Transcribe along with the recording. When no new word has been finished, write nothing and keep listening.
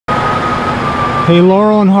Hey,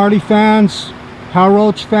 Laurel and Hardy fans, Hal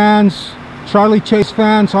Roach fans, Charlie Chase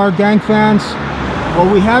fans, our gang fans.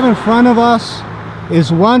 What we have in front of us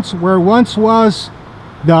is where once was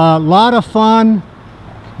the Lot of Fun,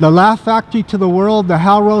 the Laugh Factory to the World, the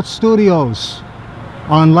Hal Roach Studios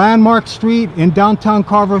on Landmark Street in downtown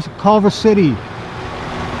Culver City.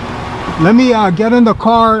 Let me get in the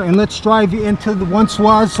car and let's drive into the once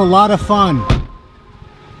was a Lot of Fun.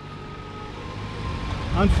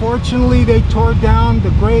 Unfortunately, they tore down the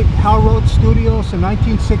great Hal Roach Studios in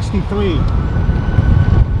 1963.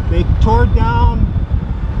 They tore down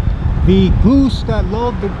the goose that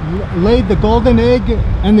laid the golden egg,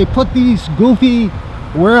 and they put these goofy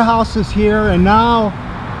warehouses here, and now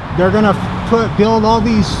they're gonna build all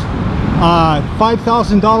these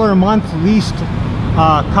 $5,000 a month leased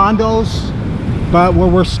condos. But where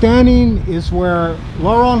we're standing is where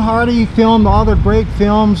Laurel and Hardy filmed all their great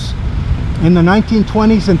films in the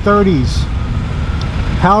 1920s and 30s.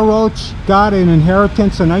 Hal Roach got an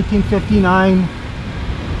inheritance in 1959,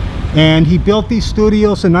 and he built these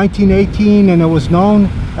studios in 1918, and it was known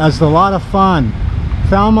as the Lot of Fun.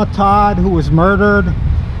 Thelma Todd, who was murdered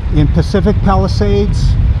in Pacific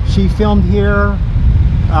Palisades, she filmed here.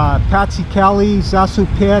 Patsy Kelly, Zasu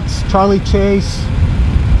Pitts, Charlie Chase,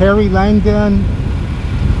 Harry Langdon,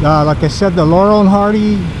 like I said, the Laurel and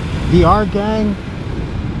Hardy, the R Gang.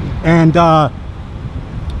 And a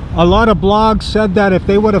lot of blogs said that if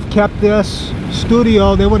they would have kept this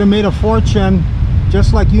studio, they would have made a fortune.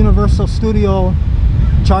 Just like Universal Studio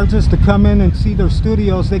charges to come in and see their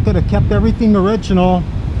studios, they could have kept everything original,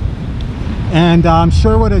 and I'm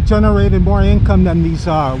sure would have generated more income than these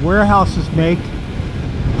warehouses make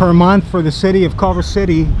per month for the city of Culver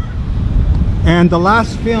City. And the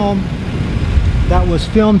last film that was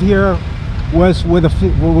filmed here was with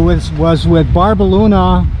Barba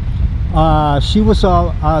Luna. She was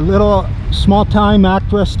a little small-time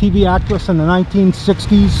actress, TV actress in the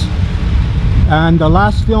 1960s. And the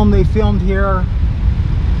last film they filmed here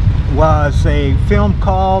was a film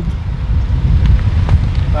called,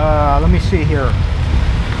 let me see here,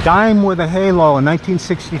 Dime with a Halo in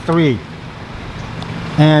 1963.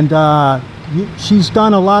 And she's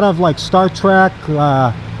done a lot of like Star Trek,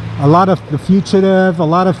 a lot of The Fugitive, a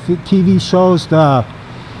lot of TV shows, a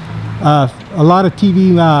lot of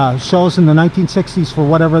TV shows in the 1960s, for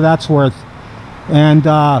whatever that's worth. And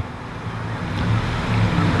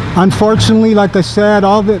unfortunately, like I said,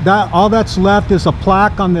 all that's left is a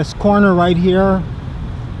plaque on this corner right here.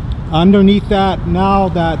 Underneath that, now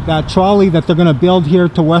that trolley that they're going to build here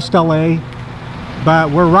to West LA.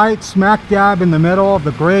 But we're right smack dab in the middle of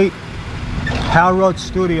the great Hal Roach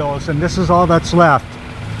Studios, and this is all that's left.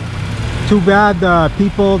 Too bad the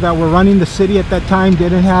people that were running the city at that time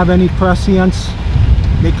didn't have any prescience.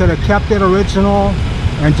 They could have kept it original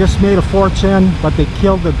and just made a fortune, but they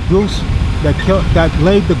killed the goose that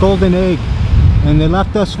laid the golden egg, and they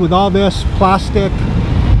left us with all this plastic,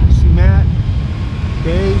 cement,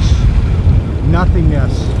 beige,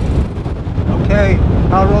 nothingness. Okay,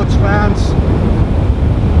 Hal Roach fans,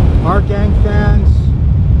 our gang fans,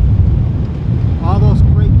 all those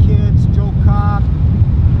great kids, Joe Cobb,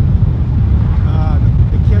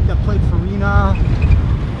 the kid that played Farina,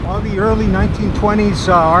 all the early 1920s,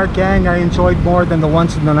 our gang I enjoyed more than the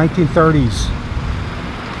ones in the 1930s.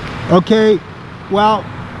 Okay, well,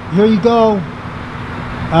 here you go.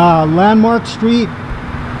 Landmark Street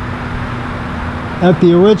at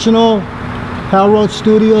the original Hal Roach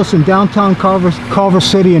Studios in downtown Culver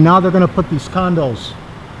City, and now they're going to put these condos.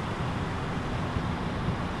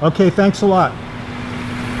 Okay, thanks a lot.